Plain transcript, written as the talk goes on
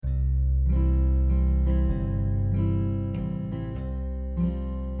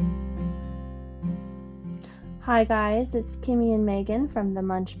Hi guys, it's Kimmy and Megan from the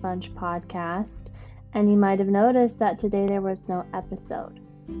Munch Bunch podcast, and you might have noticed that today there was no episode.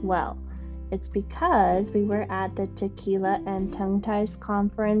 Well, it's because we were at the Tequila and Tongue Ties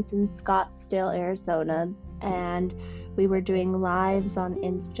conference in Scottsdale, Arizona, and we were doing lives on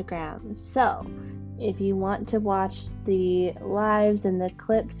Instagram. So, if you want to watch the lives and the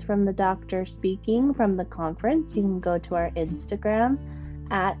clips from the doctor speaking from the conference, you can go to our Instagram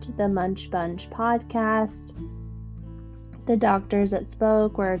at the Munch Bunch podcast. The doctors that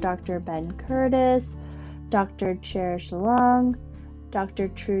spoke were Dr. Ben Curtis, Dr. Cherish Long, Dr.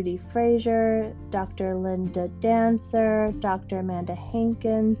 Trudy Frazier, Dr. Linda Dancer, Dr. Amanda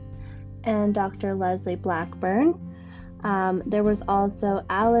Hankins, and Dr. Leslie Blackburn. There was also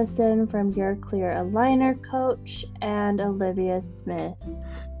Allison from Your Clear Aligner Coach and Olivia Smith.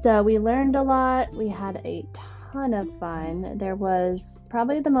 So we learned a lot. We had a ton of fun. There was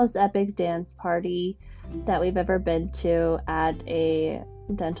probably the most epic dance party that we've ever been to at a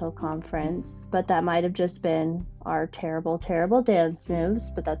dental conference, but that might have just been our terrible dance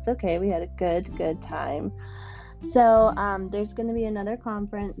moves, but that's okay. We had a good time. So there's going to be another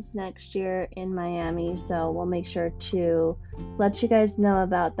conference next year in Miami, so we'll make sure to let you guys know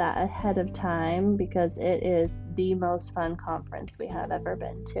about that ahead of time because it is the most fun conference we have ever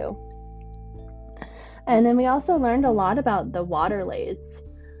been to. And then we also learned a lot about the water lathes.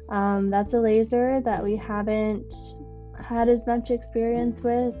 That's a laser that we haven't had as much experience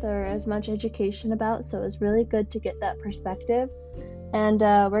with or as much education about, so it was really good to get that perspective. And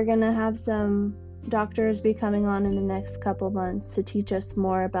we're going to have some doctors be coming on in the next couple months to teach us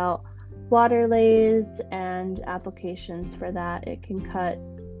more about water lathes and applications for that. It can cut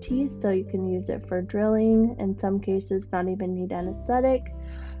teeth, so you can use it for drilling. In some cases, not even need anesthetic.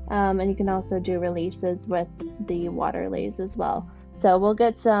 And you can also do releases with the water lathes as well. So we'll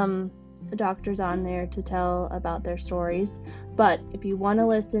get some doctors on there to tell about their stories. But if you want to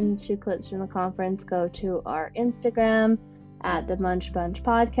listen to clips from the conference, go to our Instagram at the Munch Bunch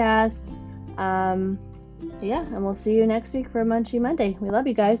podcast. And we'll see you next week for Munchy Monday. We love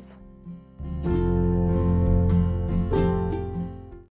you guys.